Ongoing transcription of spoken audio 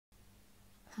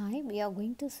Hi, we are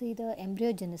going to see the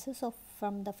embryogenesis of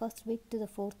from the first week to the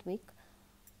fourth week.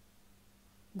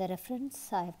 The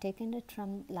reference I have taken it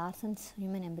from Larson's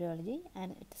Human Embryology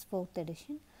and it is 4th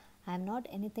edition. I have not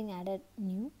anything added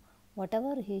new.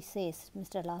 Whatever he says,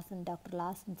 Mr. Larson, Dr.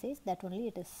 Larson says, that only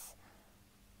it is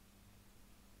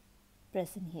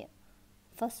present here.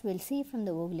 First, we'll see from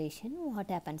the ovulation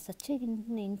what happens. Such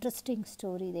an interesting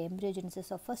story, the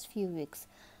embryogenesis of first few weeks.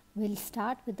 We'll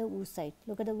start with the oocyte.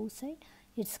 Look at the oocyte.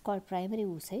 It's called primary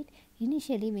oocyte.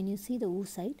 Initially, when you see the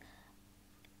oocyte,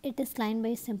 it is lined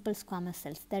by simple squamous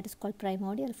cells, that is called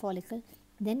primordial follicle.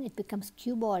 Then it becomes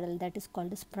cuboidal, that is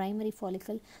called as primary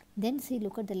follicle. Then see,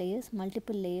 look at the layers,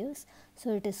 multiple layers.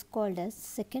 So it is called as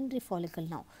secondary follicle.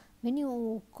 Now, when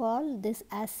you call this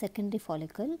as secondary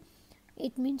follicle,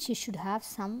 it means you should have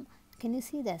some, can you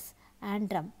see this,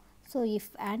 antrum. So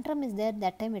if antrum is there,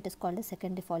 that time it is called a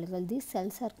secondary follicle. These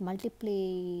cells are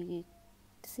multiplied.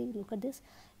 See, look at this,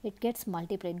 it gets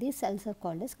multiplied. These cells are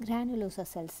called as granulosa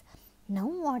cells. Now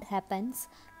what happens,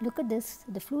 look at this,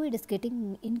 the fluid is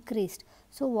getting increased.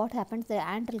 So what happens, the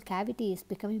antral cavity is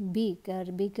becoming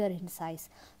bigger in size.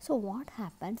 So what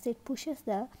happens, it pushes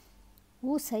the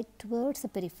oocyte towards the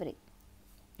periphery.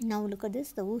 Now look at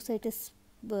this, the oocyte is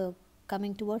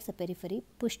coming towards the periphery,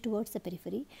 pushed towards the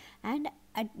periphery, and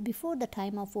before the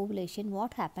time of ovulation,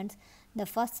 what happens, the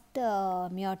first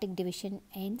meiotic division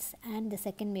ends and the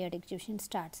second meiotic division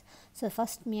starts. So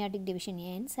first meiotic division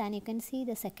ends and you can see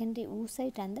the secondary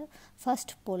oocyte and the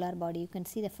first polar body. You can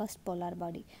see the first polar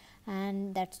body,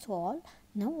 and that's all.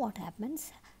 Now what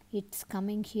happens, it's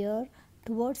coming here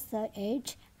towards the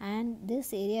edge and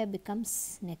this area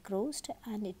becomes necrosed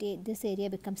and this area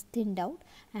becomes thinned out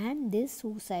and this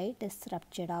oocyte is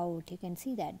ruptured out. You can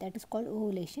see that is called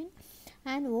ovulation.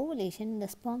 And ovulation, the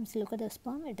sperms, look at the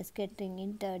sperm, it is getting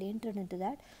entered into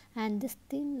that, and this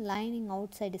thin lining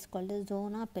outside is called the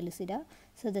zona pellucida.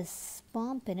 So the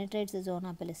sperm penetrates the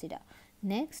zona pellucida.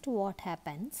 Next what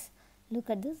happens,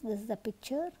 look at this is a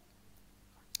picture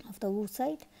of the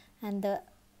oocyte and the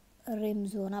rim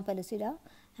zona pellucida,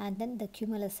 and then the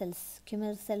cumulus cells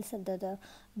are the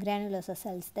granulosa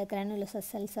cells. The granulosa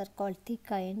cells are called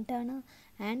theca interna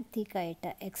and theca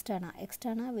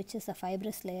externa, which is a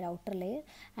fibrous layer, outer layer,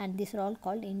 and these are all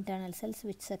called internal cells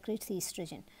which secretes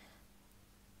estrogen.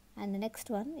 And the next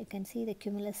one, you can see the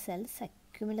cumulus cells.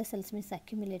 Cumulus cells means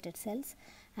accumulated cells,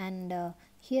 and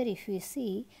here if you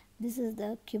see, this is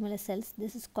the cumulus cells.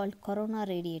 This is called corona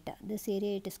radiata. This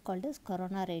area it is called as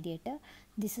corona radiata.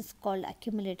 This is called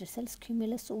accumulated cells,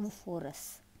 cumulus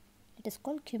oophorus. It is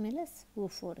called cumulus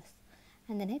oophorus.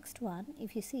 And the next one,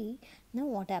 if you see, now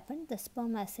what happened, the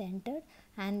sperm has entered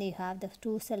and you have the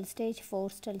 2 cell stage,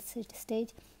 4 cell stage,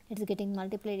 it is getting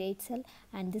multiplied 8 cell,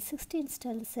 and the 16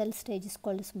 cell stage is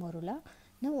called as morula.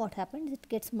 Now what happens, it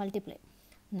gets multiplied.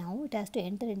 Now it has to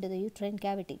enter into the uterine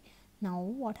cavity. Now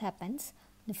what happens,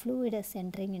 the fluid is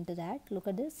entering into that. Look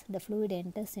at this, the fluid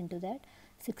enters into that.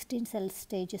 16 cell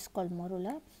stage is called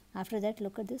morula. After that,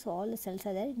 look at this, all the cells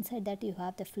are there. Inside that you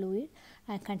have the fluid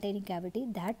containing cavity.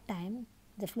 That time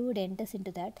the fluid enters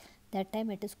into that. That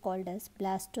time it is called as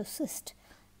blastocyst.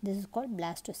 This is called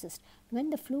blastocyst.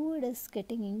 When the fluid is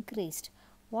getting increased,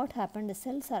 what happened, the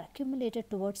cells are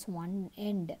accumulated towards one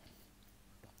end.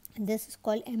 This is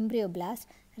called embryoblast.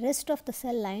 Rest of the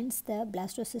cell lines the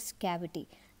blastocyst cavity,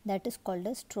 that is called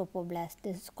as trophoblast.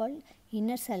 This is called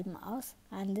inner cell mass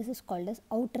and this is called as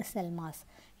outer cell mass.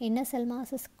 Inner cell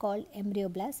mass is called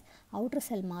embryoblast, outer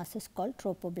cell mass is called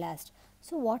trophoblast.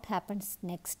 So what happens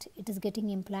next, it is getting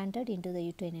implanted into the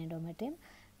uterine endometrium.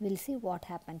 We'll see what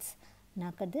happens. Now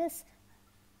look at this,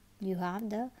 you have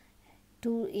the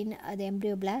two in the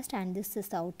embryoblast and this is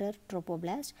the outer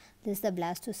trophoblast. This is the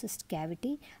blastocyst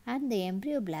cavity, and the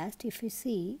embryoblast, if you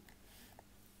see,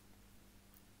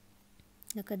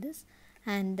 look at this,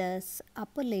 and this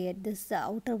upper layer, this is the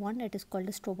outer one, it is called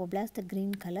as trophoblast, the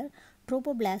green color.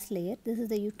 Trophoblast layer, this is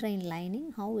the uterine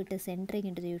lining, how it is entering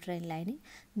into the uterine lining.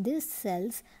 These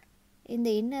cells in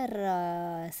the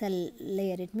inner cell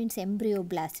layer, it means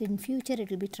embryoblast. In future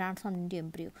it will be transformed into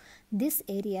embryo. This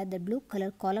area, the blue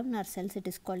color columnar cells, it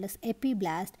is called as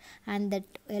epiblast, and that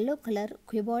yellow color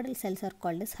cuboidal cells are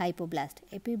called as hypoblast.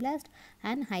 Epiblast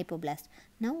and hypoblast.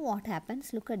 Now what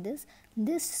happens, look at this,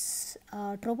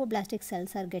 trophoblastic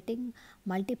cells are getting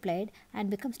multiplied and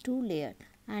becomes 2 layered,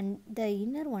 and the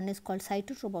inner one is called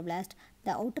cytotrophoblast.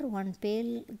 The outer one,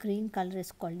 pale green color,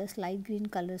 is called as light green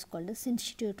color, is called as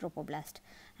syncytial trophoblast.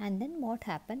 And then what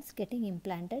happens, getting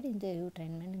implanted in the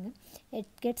uterine, it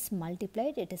gets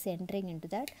multiplied, it is entering into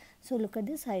that. So look at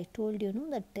this, I told you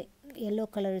that the yellow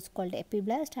color is called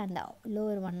epiblast and the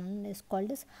lower one is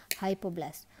called as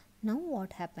hypoblast. Now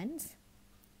what happens,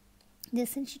 The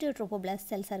syncytial trophoblast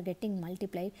cells are getting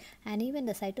multiplied, and even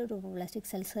the cytotropoblastic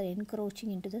cells are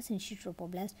encroaching into the syncytial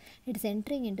trophoblast. It is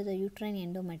entering into the uterine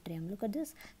endometrium. Look at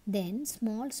this. Then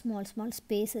small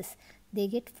spaces, they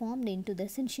get formed into the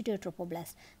syncytial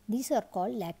trophoblast. These are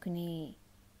called lacunae.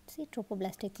 See,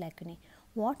 tropoblastic lacunae.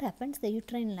 What happens? The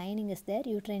uterine lining is there,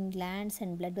 uterine glands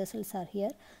and blood vessels are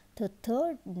here. The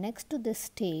next to this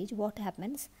stage, what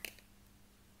happens?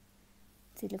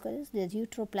 See, look at this, the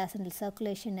uteroplacental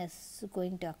circulation is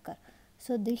going to occur.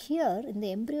 So, here in the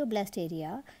embryoblast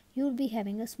area, you will be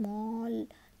having a small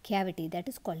cavity that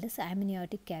is called as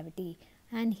amniotic cavity,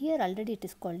 and here already it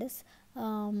is called as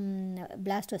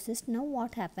blastocyst. Now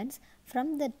what happens?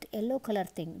 From that yellow color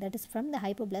thing, that is from the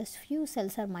hypoblast, few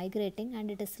cells are migrating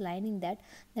and it is lining that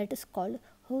is called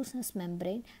Hosen's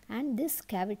membrane, and this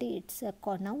cavity, it's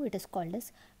now it is called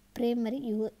as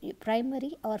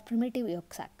primary or primitive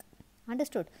yolk sac.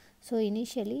 Understood? So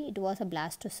initially it was a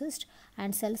blastocyst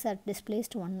and cells are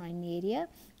displaced one area.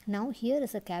 Now here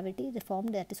is a cavity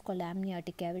formed that is called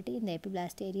amniotic cavity in the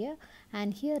epiblast area,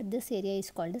 and here this area is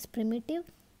called as primitive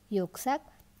yolk sac.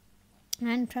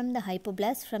 And from the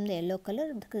hypoblast, from the yellow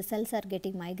color, the cells are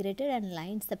getting migrated and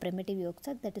lines the primitive yolk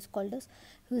sac that is called as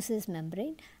Hosen's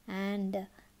membrane. And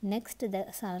next, the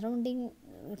surrounding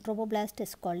trophoblast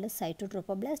is called as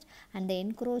cytotrophoblast, and the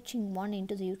encroaching one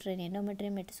into the uterine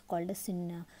endometrium, it is called as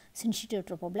syncytial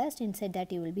trophoblast. Inside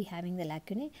that you will be having the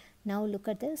lacunae. Now look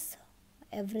at this.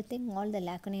 Everything, all the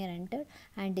lacunae are entered,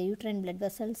 and the uterine blood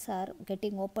vessels are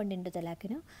getting opened into the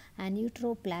lacuna, and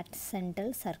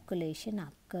uteroplacental circulation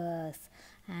occurs.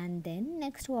 And then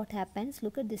next what happens?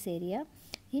 Look at this area.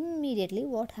 Immediately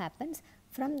what happens?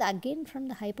 From the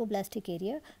hypoblastic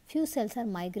area, few cells are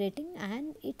migrating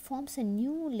and it forms a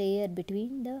new layer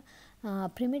between the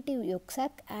primitive yolk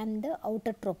sac and the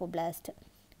outer trophoblast,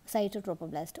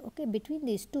 cytotrophoblast. Okay, between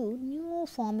these two, new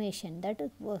formation that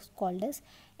was called as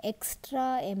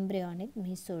extraembryonic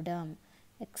mesoderm.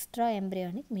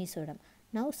 Extraembryonic mesoderm.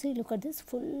 Now see, look at this,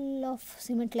 full of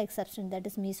cement-like substance, that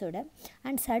is mesoderm,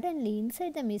 and suddenly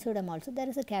inside the mesoderm also there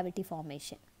is a cavity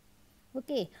formation.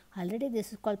 Okay, already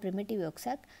this is called primitive yolk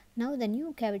sac. Now the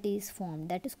new cavity is formed,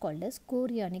 that is called as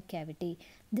chorionic cavity.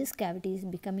 This cavity is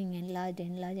becoming enlarged,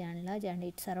 and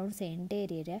it surrounds the entire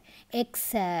area,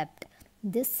 except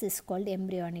this is called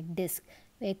embryonic disc,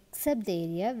 except the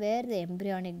area where the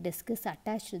embryonic disc is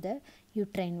attached to the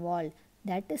uterine wall.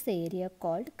 That is the area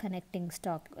called connecting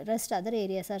stalk. Rest other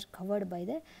areas are covered by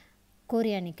the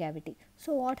chorionic cavity.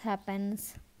 So what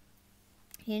happens?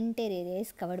 Entire area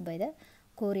is covered by the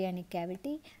chorionic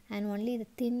cavity, and only the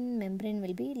thin membrane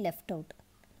will be left out.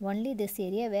 Only this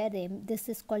area where this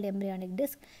is called embryonic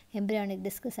disc. Embryonic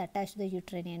disc is attached to the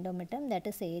uterine endometrium. That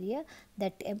is the area.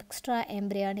 That extra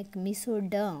embryonic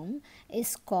mesoderm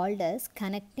is called as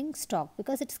connecting stalk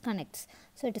because it connects.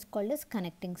 So it is called as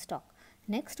connecting stalk.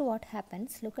 Next, what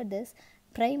happens? Look at this.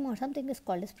 Something is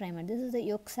called as primer. This is the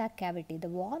yolk sac cavity. The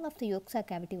wall of the yolk sac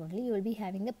cavity only you will be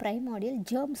having the primordial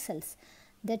germ cells.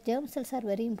 The germ cells are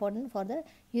very important for the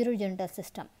urogenital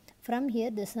system. From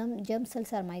here, some germ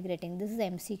cells are migrating. This is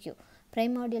MCQ.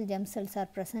 Primordial germ cells are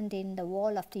present in the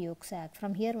wall of the yolk sac.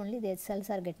 From here only the cells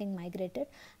are getting migrated,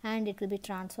 and it will be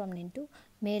transformed into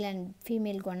male and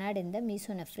female gonad in the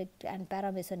mesonephric and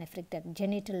paramesonephric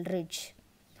genital ridge.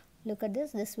 Look at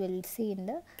this. This we'll see in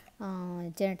the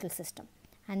genital system.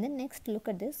 And then next, look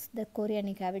at this. The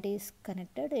chorionic cavity is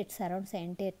connected. It surrounds the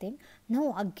entire thing.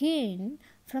 Now again,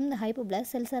 from the hypoblast,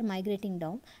 cells are migrating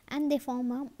down and they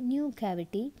form a new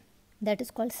cavity that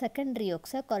is called secondary yolk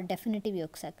sac or definitive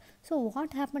yolk sac. So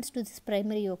what happens to this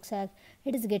primary yolk sac?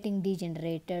 It is getting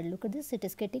degenerated. Look at this. It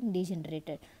is getting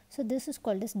degenerated. So this is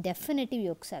called as definitive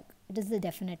yolk sac. It is the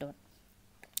definite one.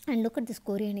 And look at this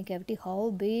chorionic cavity, how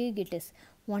big it is.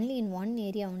 Only in one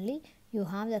area only you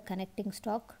have the connecting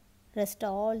stalk. Rest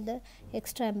all the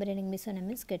extra embryonic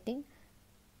mesoderm is getting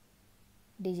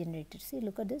degenerated. See,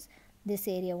 look at this. This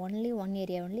area only, one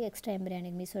area only, extra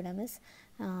embryonic mesoderm is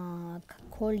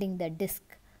holding the disc,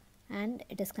 and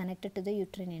it is connected to the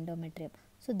uterine endometrium.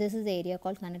 So this is the area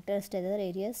called connectors. Other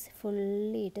areas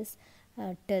fully it is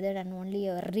tethered, and only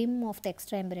a rim of the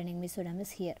extra embryonic mesoderm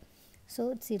is here.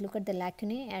 So see, look at the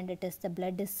lacunae, and it is the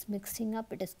blood is mixing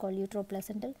up. It is called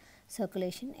uteroplacental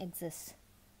circulation exists.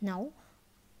 Now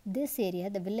this area,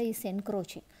 the villi is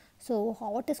encroaching. So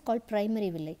what is called primary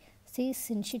villi? See,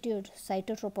 syncytial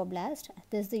cytotrophoblast,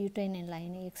 this is the uterine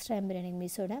lining, extra embryonic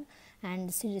mesoderm, and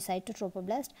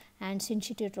cytotrophoblast and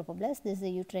syncytial trophoblast, this is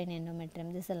the uterine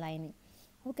endometrium, this is the lining.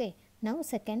 Okay, now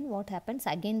second, what happens?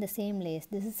 Again the same layers.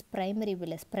 This is primary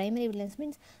villus. Primary villus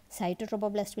means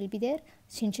cytotrophoblast will be there,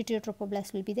 syncytial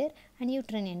trophoblast will be there, and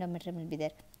uterine endometrium will be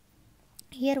there.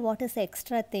 Here what is the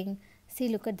extra thing? See,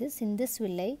 look at this. In this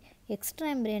villi, extra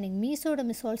embryonic mesoderm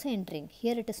is also entering.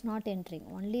 Here it is not entering.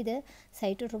 Only the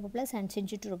cytotrophoblast and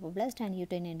syncytotrophoblast and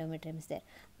uterine endometrium is there.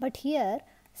 But here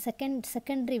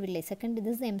secondary villi, this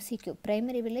is the MCQ.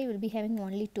 Primary villi you will be having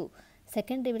only two.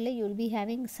 Secondary villi you will be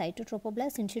having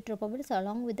cytotrophoblast, syncytotrophoblast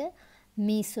along with the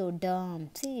mesoderm.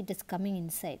 See, it is coming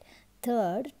inside.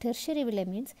 Third, tertiary villi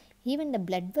means even the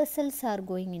blood vessels are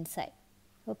going inside.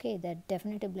 Okay, that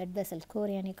definitely blood vessels,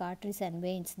 chorionic arteries and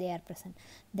veins, they are present.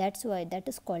 That's why that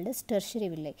is called as tertiary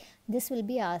villi. This will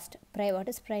be asked, what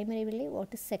is primary villi,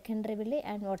 what is secondary villi,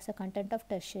 and what's the content of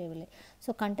tertiary villi.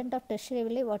 So content of tertiary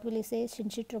villi, what will you say?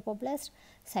 Syncytotrophoblast,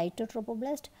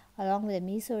 cytotrophoblast along with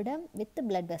the mesoderm with the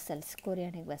blood vessels,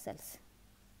 chorionic vessels.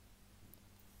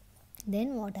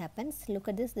 Then what happens? Look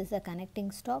at this. This is a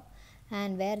connecting stalk,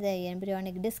 and where the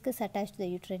embryonic disc is attached to the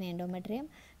uterine endometrium.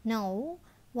 Now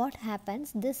what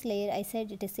happens? This layer, I said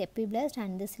it is epiblast,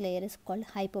 and this layer is called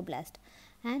hypoblast.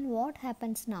 And what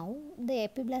happens now? The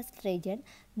epiblast region,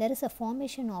 there is a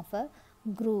formation of a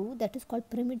groove that is called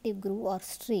primitive groove or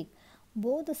streak.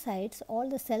 Both the sides, all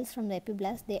the cells from the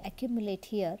epiblast, they accumulate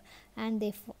here and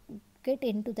they get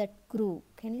into that groove.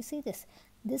 Can you see this?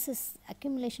 This is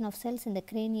accumulation of cells in the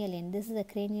cranial end. This is the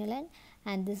cranial end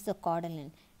and this is the caudal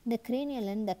end. In the cranial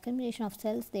end, the accumulation of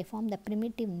cells, they form the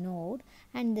primitive node,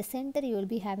 and in the center you will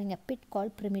be having a pit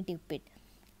called primitive pit.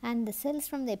 And the cells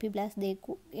from the epiblast, they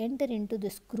enter into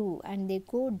this groove and they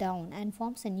go down and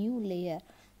forms a new layer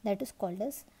that is called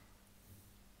as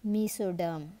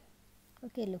mesoderm.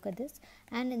 Okay, look at this.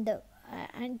 And in the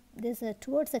this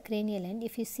towards the cranial end,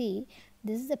 if you see,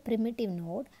 this is the primitive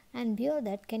node, and below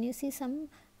that, can you see some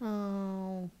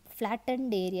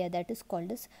flattened area that is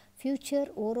called as future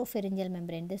oropharyngeal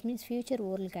membrane. This means future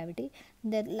oral cavity.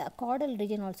 The caudal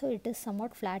region also, it is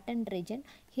somewhat flattened region.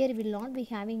 Here we will not be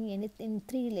having anything in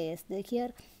three layers.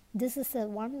 Here this is the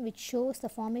one which shows the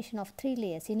formation of three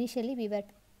layers. Initially we were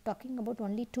talking about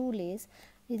only two layers.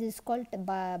 It is called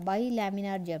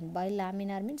bilaminar germ.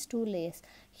 Bilaminar means two layers.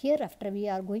 Hereafter we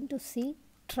are going to see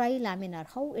trilaminar,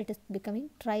 how it is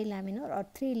becoming trilaminar or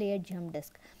three-layered germ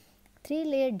disc.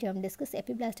 Three-layered germ disc is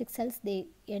epiblastic cells, they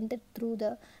enter through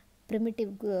the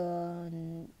primitive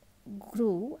groove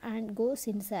and goes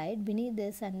inside beneath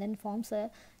this and then forms a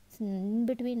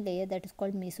in-between layer that is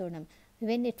called mesoderm.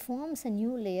 When it forms a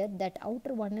new layer, that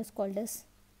outer one is called as,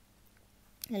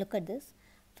 look at this.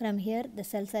 From here the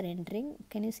cells are entering.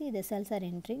 Can you see the cells are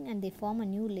entering and they form a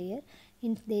new layer.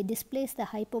 They displace the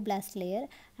hypoblast layer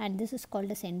and this is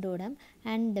called as endoderm,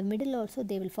 and the middle also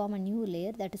they will form a new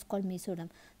layer that is called mesoderm.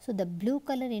 So the blue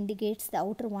color indicates the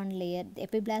outer one layer. The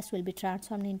epiblast will be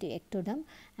transformed into ectoderm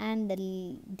and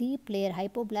the deep layer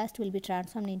hypoblast will be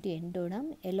transformed into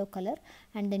endoderm, yellow color,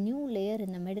 and the new layer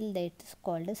in the middle that is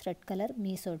called as red color,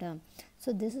 mesoderm.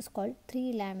 So this is called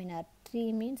trilaminar.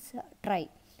 Three means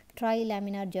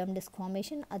trilaminar germ disc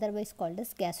formation, otherwise called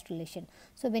as gastrulation.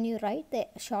 So when you write the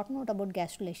short note about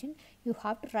gastrulation, you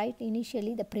have to write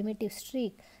initially the primitive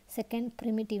streak, second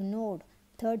primitive node,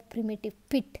 third primitive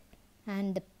pit,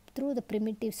 and through the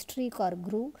primitive streak or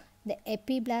groove, the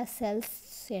epiblast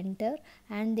cells enter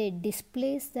and they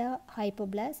displace the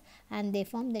hypoblast and they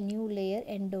form the new layer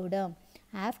endoderm.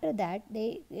 After that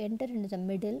they enter into the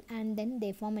middle and then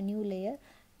they form a new layer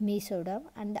mesoderm,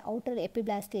 and the outer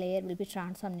epiblast layer will be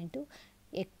transformed into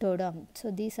ectoderm.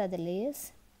 So these are the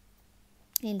layers.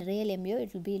 In real embryo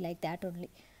it will be like that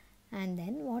only. And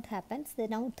then what happens? The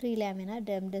now trilaminar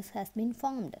germ disc has been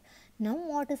formed. Now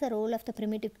what is the role of the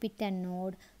primitive pit and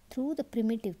node? Through the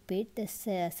primitive pit, the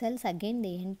cells again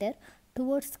they enter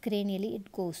towards cranially.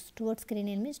 It goes towards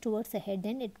cranial means towards the head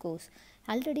end it goes.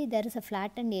 Already there is a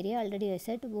flattened area, already I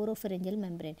said oropharyngeal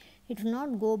membrane. It will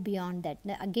not go beyond that.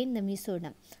 Again the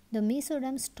mesoderm. The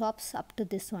mesoderm stops up to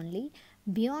this only.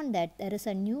 Beyond that there is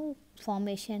a new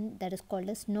formation that is called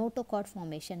as notochord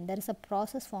formation. There is a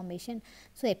process formation.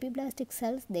 So epiblastic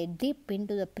cells, they dip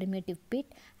into the primitive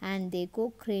pit and they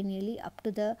go cranially up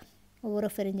to the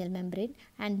oropharyngeal membrane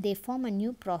and they form a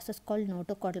new process called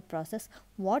notochordal process.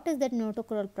 What is that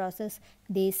notochordal process?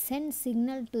 They send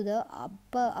signal to the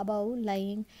above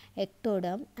lying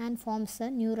ectoderm and forms a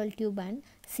neural tube and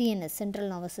CNS, central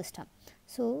nervous system.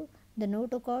 So the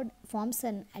notochord forms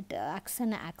an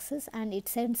axis and it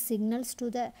sends signals to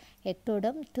the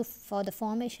ectoderm for the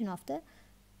formation of the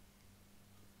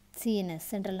CNS,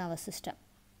 central nervous system.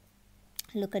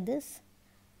 Look at this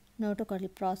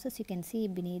notochordal process. You can see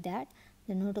beneath that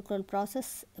the notochordal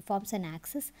process forms an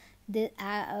axis. The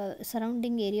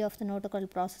surrounding area of the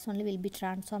notochordal process only will be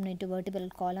transformed into vertebral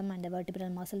column and the vertebral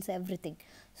muscles, everything.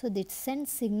 So it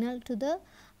sends signal to the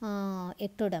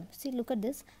ectoderm. See, look at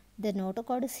this. The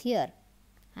notochord is here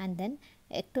and then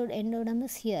endoderm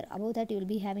is here. Above that you will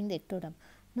be having the ectoderm.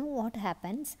 Now what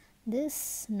happens,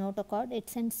 this notochord, it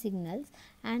sends signals,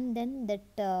 and then that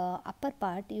upper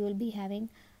part you will be having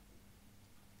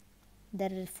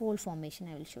the fold formation.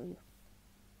 I will show you.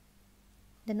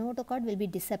 The notochord will be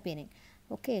disappearing,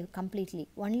 okay, completely.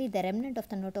 Only the remnant of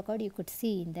the notochord you could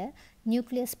see in the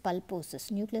nucleus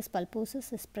pulposus. Nucleus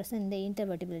pulposus is present in the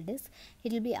intervertebral disc.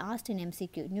 It will be asked in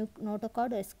MCQ.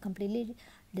 Notochord is completely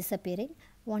disappearing.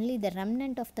 Only the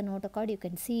remnant of the notochord you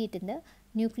can see it in the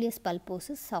nucleus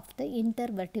pulposus of the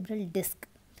intervertebral disc.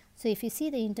 So if you see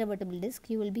the intervertebral disc,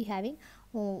 you will be having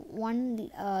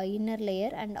one inner layer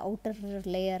and outer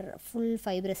layer, full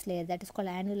fibrous layer, that is called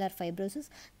annular fibrosis.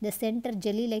 The center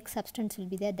jelly like substance will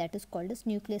be there, that is called as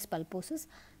nucleus pulposus.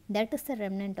 That is the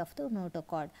remnant of the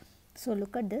notochord. So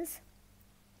look at this.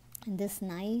 This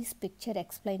nice picture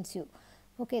explains you.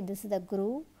 Okay, this is the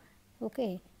groove.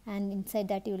 Okay, and inside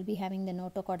that you will be having the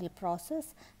notochordal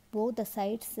process. Both the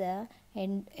sides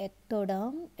and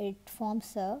ectoderm, it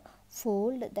forms a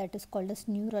fold that is called as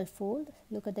neural fold.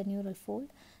 Look at the neural fold.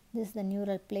 This is the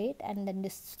neural plate, and then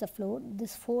this is the fold.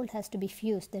 This fold has to be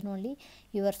fused, then only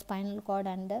your spinal cord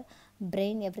and the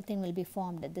brain, everything will be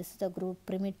formed. This is the groove,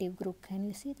 primitive groove. Can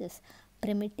you see this?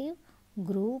 Primitive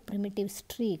groove, primitive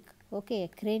streak. Okay,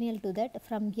 cranial to that.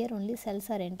 From here only cells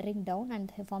are entering down and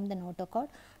they form the notochord.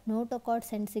 Notochord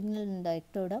sends signal in the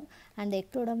ectoderm, and the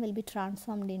ectoderm will be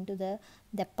transformed into the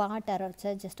part or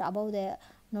just above the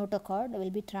notochord will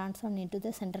be transformed into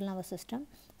the central nervous system.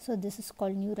 So this is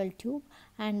called neural tube,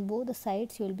 and both the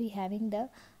sides you will be having the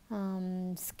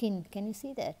skin. Can you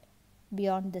see that?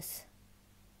 Beyond this,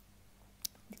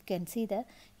 you can see the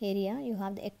area. You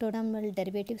have the ectodermal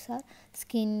derivatives are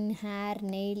skin, hair,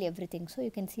 nail, everything. So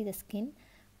you can see the skin.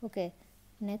 Okay,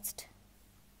 next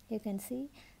you can see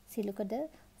look at the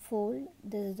fold.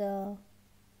 This is the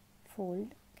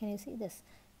fold. Can you see this?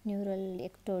 Neural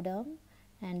ectoderm,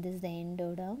 and this is the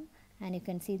endoderm, and you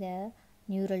can see the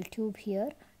neural tube here.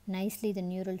 Nicely the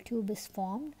neural tube is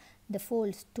formed. The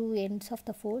folds, two ends of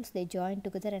the folds, they join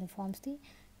together and forms the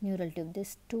neural tube.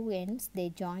 These two ends they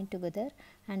join together,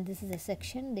 and this is a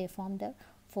section, they form the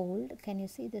fold. Can you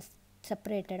see this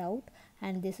separated out?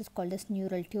 And this is called as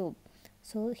neural tube.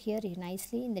 So here you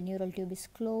nicely the neural tube is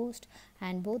closed,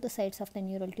 and both the sides of the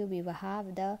neural tube you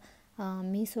have the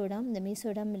mesoderm. The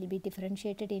mesoderm will be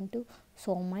differentiated into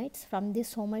somites. From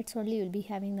these somites only you will be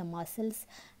having the muscles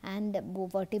and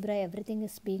vertebrae, everything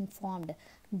is being formed.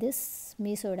 This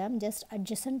mesoderm just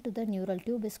adjacent to the neural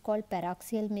tube is called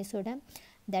paraxial mesoderm.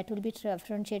 That will be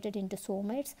differentiated into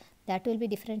somites, that will be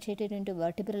differentiated into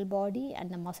vertebral body and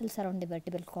the muscles around the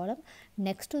vertebral column.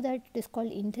 Next to that it is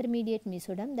called intermediate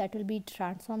mesoderm, that will be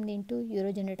transformed into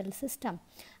urogenital system,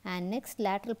 and next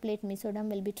lateral plate mesoderm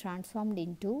will be transformed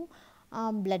into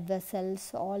blood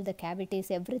vessels, all the cavities,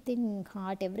 everything,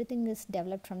 heart, everything is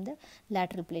developed from the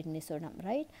lateral plate mesoderm,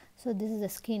 right? So this is the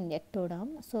skin,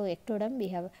 ectoderm. So ectoderm we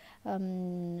have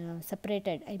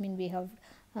separated, I mean we have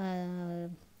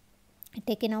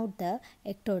taken out the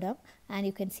ectoderm, and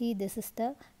you can see this is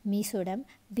the mesoderm.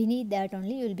 Beneath that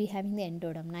only you will be having the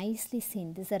endoderm. Nicely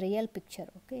seen. This is a real picture,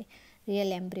 okay,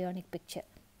 real embryonic picture.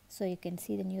 So you can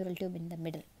see the neural tube in the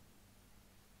middle,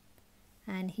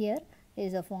 and here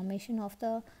is a formation of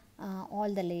the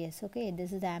all the layers. Okay,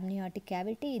 this is the amniotic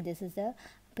cavity, this is the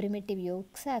primitive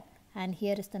yolk sac, and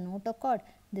here is the notochord.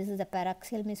 This is the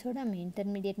paraxial mesoderm,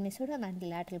 intermediate mesoderm, and the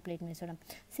lateral plate mesoderm.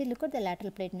 See, look at the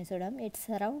lateral plate mesoderm. It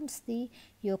surrounds the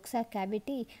yolk sac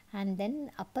cavity, and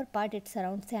then upper part it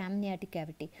surrounds the amniotic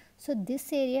cavity. So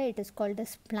this area it is called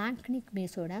as splanchnic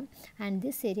mesoderm, and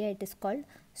this area it is called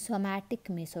somatic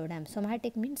mesoderm.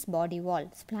 Somatic means body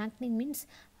wall. Splanchnic means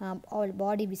all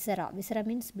body viscera. Viscera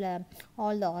means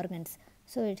all the organs.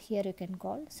 So here you can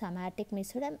call somatic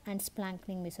mesoderm and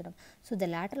splanchnic mesoderm. So the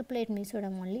lateral plate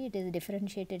mesoderm only it is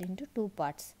differentiated into two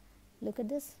parts. Look at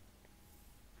this.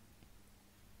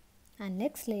 And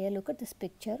next layer, look at this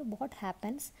picture. What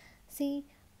happens? See,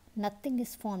 nothing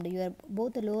is formed.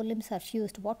 Both the lower limbs are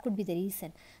fused. What could be the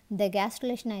reason? The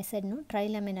gastrulation I said, no,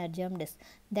 trilaminar germ disc.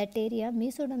 That area,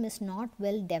 mesoderm is not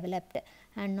well developed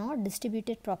and not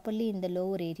distributed properly in the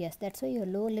lower areas. That's why your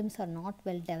lower limbs are not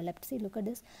well developed. See, look at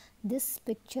this. This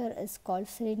picture is called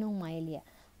sphenomelia.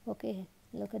 Okay,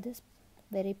 look at this.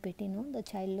 Very pretty, no? The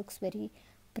child looks very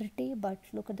pretty, but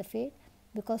look at the fate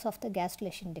because of the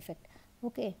gastrulation defect.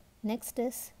 Okay, next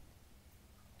is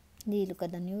look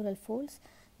at the neural folds.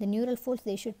 The neural folds,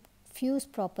 they should fuse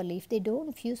properly. If they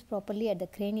don't fuse properly at the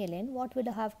cranial end, what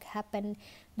will have happened?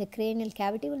 The cranial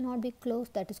cavity will not be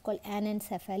closed, that is called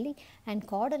anencephaly, and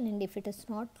caudal end, if it is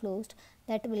not closed,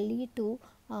 that will lead to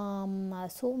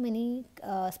so many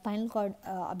spinal cord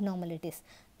abnormalities,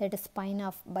 that is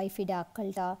spina bifida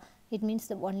occulta. It means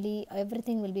that only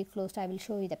everything will be closed. I will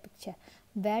show you the picture.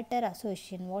 Vater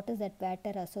association, what is that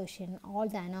vater association? All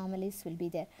the anomalies will be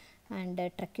there, and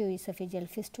tracheoesophageal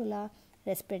fistula,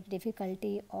 respiratory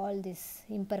difficulty, all this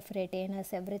imperforate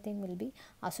anus, everything will be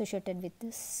associated with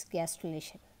this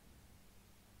gastrulation.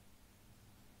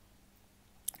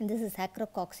 And this is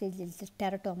acrococcygeal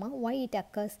teratoma. Why it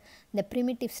occurs? The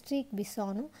primitive streak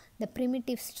bisonu, the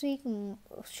primitive streak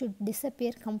should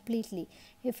disappear completely.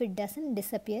 If it doesn't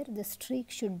disappear, the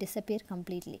streak should disappear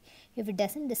completely. If it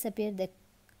doesn't disappear, the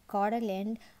caudal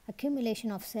end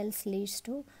accumulation of cells leads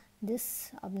to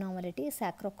this abnormality,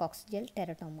 acrococcygeal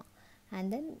teratoma.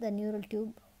 And then the neural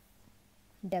tube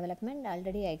development,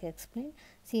 already I explained.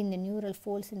 See, in the neural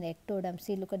folds in the ectoderm,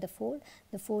 see, look at the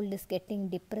fold is getting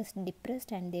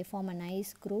depressed, and they form a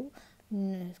nice groove.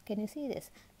 Can you see this?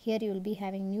 Here you will be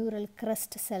having neural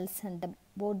crest cells and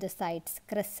both the sides,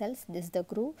 crest cells, this is the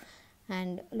groove,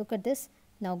 and look at this,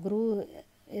 now groove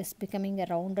is becoming a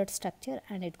rounded structure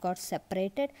and it got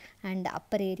separated, and the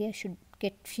upper area should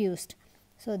get fused.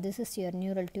 So this is your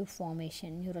neural tube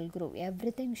formation, neural groove.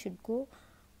 Everything should go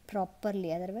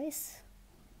properly, otherwise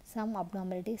some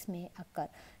abnormalities may occur.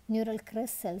 Neural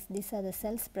crest cells, these are the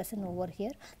cells present over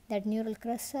here. That neural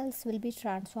crest cells will be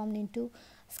transformed into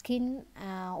skin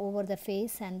over the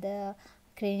face and the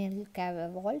cranial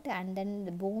vault, and then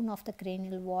the bone of the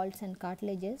cranial vaults and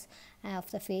cartilages of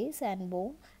the face and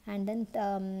bone, and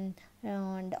then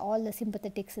and all the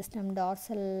sympathetic system,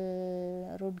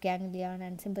 dorsal root ganglion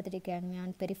and sympathetic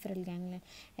ganglion, peripheral ganglion,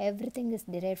 everything is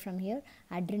derived from here.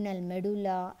 Adrenal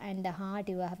medulla, and the heart,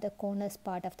 you have the conus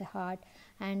part of the heart,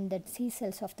 and the C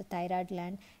cells of the thyroid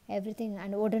gland, everything,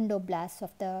 and odontoblasts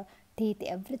of the teeth,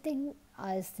 everything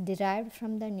is derived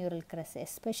from the neural crest,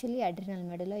 especially adrenal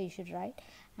medulla you should write,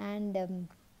 and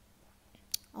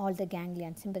all the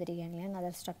ganglion, sympathetic ganglion,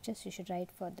 other structures you should write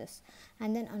for this.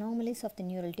 And then anomalies of the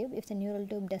neural tube. If the neural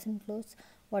tube doesn't close,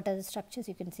 what are the structures?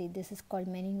 You can see this is called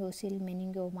meningocele,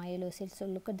 meningomyelocele. So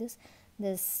look at this,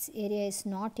 this area is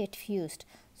not yet fused,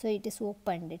 so it is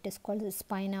opened, it is called the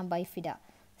spina bifida.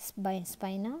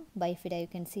 Spina bifida, you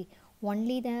can see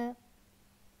only the,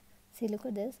 see, look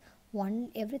at this,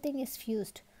 everything is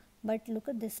fused, but look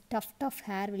at this, tuft of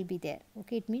hair will be there.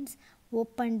 Okay, it means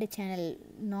opened channel,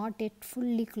 not yet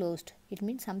fully closed. It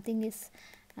means something is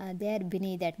there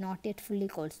beneath that, not yet fully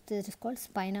closed. This is called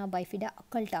spina bifida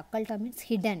occulta. Occulta means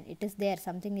hidden, it is there,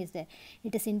 something is there.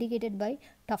 It is indicated by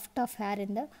tuft of hair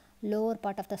in the lower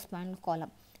part of the spinal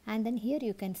column. And then here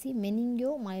you can see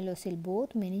meningomyelocele,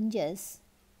 both meninges,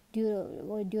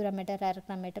 dura mater,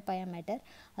 arachna mater, pia mater,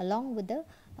 along with the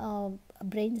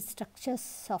brain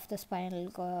structures of the spinal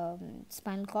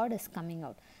cord is coming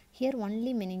out. Here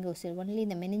only meningocele, only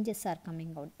the meninges are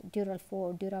coming out,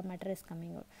 dura mater is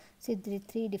coming out. See,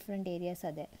 three different areas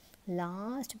are there.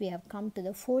 Last we have come to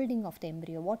the folding of the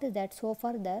embryo. What is that? So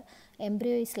far the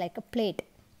embryo is like a plate.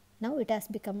 Now it has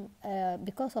become,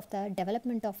 because of the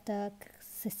development of the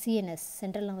CNS,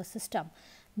 central nervous system,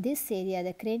 this area,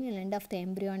 the cranial end of the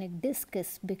embryonic disc,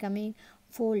 is becoming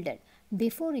folded.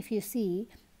 Before, if you see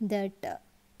that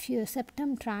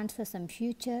septum transversum,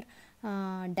 future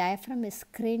diaphragm is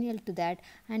cranial to that,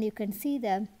 and you can see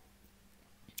the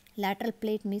lateral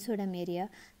plate mesoderm area,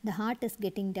 the heart is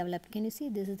getting developed. Can you see,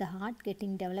 this is the heart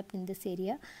getting developed in this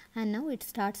area, and now it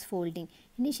starts folding.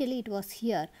 Initially it was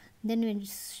here, then when it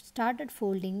started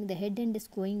folding, the head end is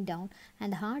going down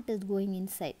and the heart is going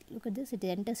inside. Look at this, it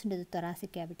enters into the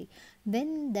thoracic cavity.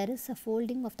 When there is a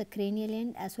folding of the cranial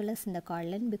end as well as in the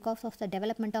caudal end, because of the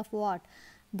development of what?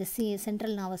 The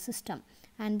central nervous system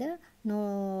and the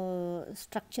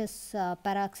structures,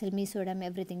 paraxial, mesoderm,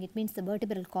 everything. It means the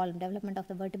vertebral column, development of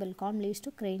the vertebral column leads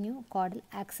to craniocaudal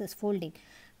axis folding.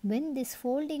 When this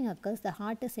folding occurs, the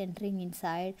heart is entering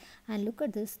inside, and look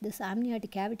at this, this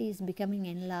amniotic cavity is becoming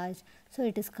enlarged, so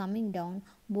it is coming down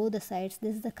both the sides.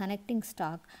 This is the connecting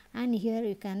stalk, and here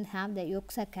you can have the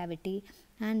yolk sac cavity,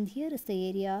 and here is the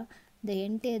area, the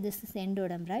entire, this is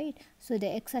endoderm, right? So the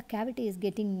yolk sac cavity is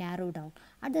getting narrowed down,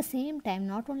 At the same time,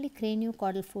 not only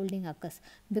craniocaudal folding occurs,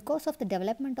 because of the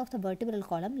development of the vertebral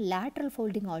column, lateral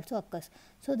folding also occurs.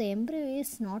 So the embryo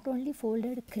is not only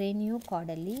folded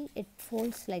craniocaudally, it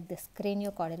folds like this,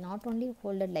 craniocaudal, not only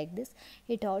folded like this,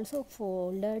 it also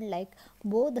folded like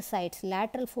both the sides.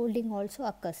 Lateral folding also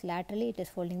occurs, laterally it is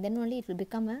folding, then only it will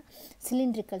become a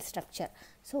cylindrical structure.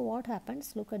 So what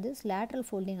happens, look at this, lateral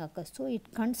folding occurs, so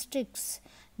it constricts,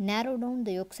 narrow down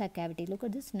the yolk sac cavity. Look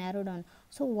at this, narrow down.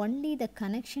 So only the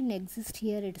connection exists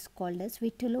here, it is called as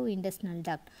vitellointestinal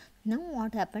duct. Now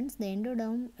what happens, the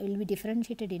endoderm will be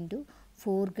differentiated into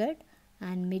foregut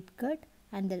and midgut,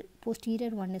 and the posterior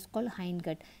one is called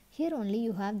hindgut. Here only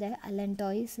you have the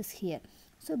allantois is here.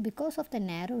 So because of the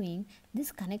narrowing,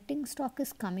 this connecting stalk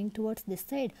is coming towards this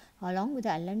side along with the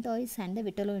allantois and the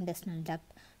vitellointestinal duct.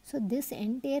 So this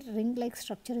entire ring-like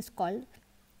structure is called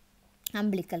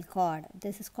umbilical cord.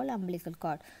 This is called umbilical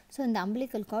cord. So in the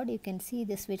umbilical cord you can see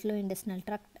this vitellointestinal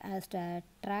tract as the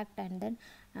tract, and then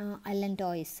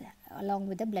allantois along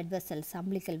with the blood vessels,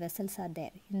 umbilical vessels are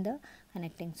there in the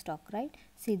connecting stalk, right?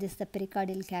 See, this is the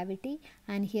pericardial cavity,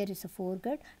 and here is a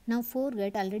foregut. Now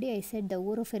foregut, already I said the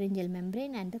oropharyngeal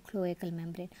membrane and the cloacal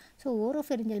membrane. So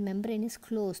oropharyngeal membrane is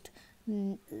closed.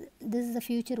 This is the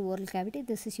future oral cavity,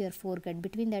 this is your foregut.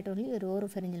 Between that only your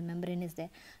oropharyngeal membrane is there.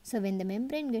 So when the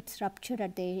membrane gets ruptured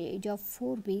at the age of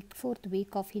 4th week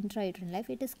of intrauterine life,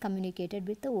 it is communicated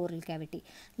with the oral cavity.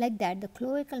 Like that, the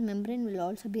cloacal membrane will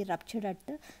also be ruptured at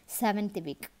the 7th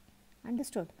week.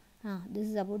 Understood? This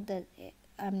is about the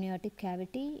amniotic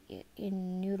cavity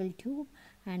in neural tube,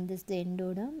 and this is the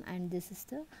endoderm, and this is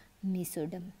the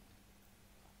mesoderm.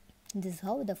 This is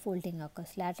how the folding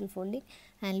occurs, lateral folding.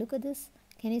 And look at this,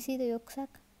 can you see the yolk sac?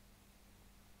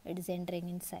 It is entering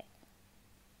inside.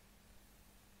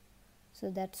 So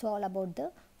that's all about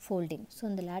the folding. So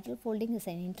in the lateral folding is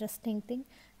an interesting thing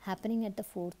happening at the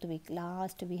 4th week.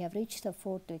 Last, we have reached the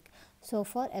 4th week. So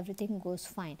far everything goes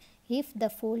fine. If the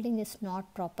folding is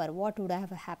not proper, what would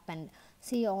have happened?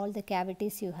 See, all the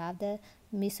cavities, you have the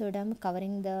mesoderm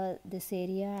covering this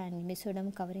area, and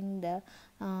mesoderm covering the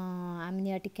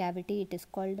amniotic cavity. It is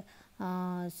called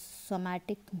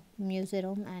somatic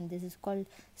mesoderm, and this is called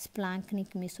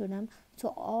splanchnic mesoderm.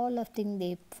 So all of them,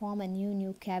 they form a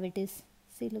new cavities.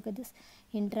 See, look at this,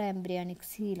 intraembryonic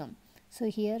coelom. So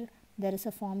here there is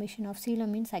a formation of coelom,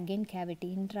 means again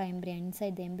cavity, intraembryon,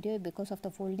 inside the embryo. Because of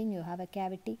the folding you have a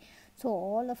cavity. So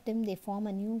all of them, they form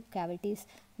a new cavities,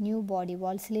 new body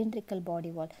wall, cylindrical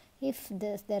body wall. If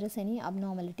there is any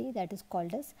abnormality, that is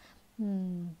called as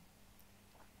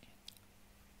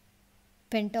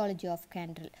pentology of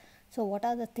Cantrell. So what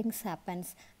are the things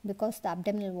happens, because the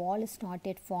abdominal wall is not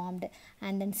yet formed,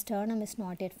 and then sternum is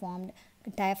not yet formed,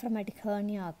 diaphragmatic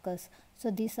hernia occurs. So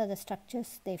these are the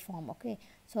structures they form, okay.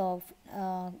 So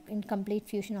incomplete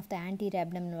fusion of the anterior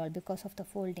abdominal wall because of the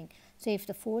folding. So if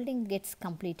the folding gets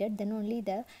completed, then only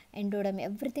the endoderm,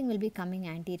 everything will be coming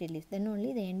anteriorly, then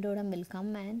only the endoderm will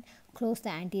come and close the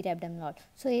anterior abdominal wall.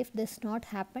 So if this not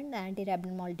happened, the anterior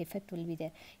abdominal wall defect will be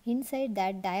there. Inside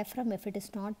that diaphragm, if it is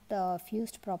not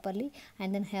fused properly,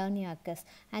 and then hernia occurs.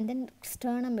 And then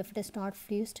sternum, if it is not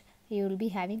fused, you will be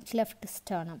having cleft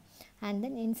sternum, and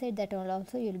then inside that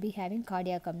also you will be having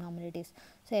cardiac abnormalities.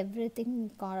 So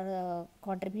everything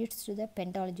contributes to the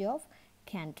pentology of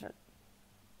Cantrell.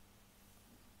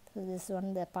 So this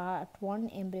one, the part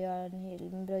 1,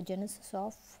 embryogenesis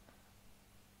of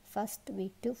 1st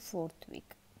week to 4th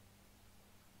week.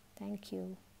 Thank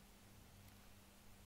you.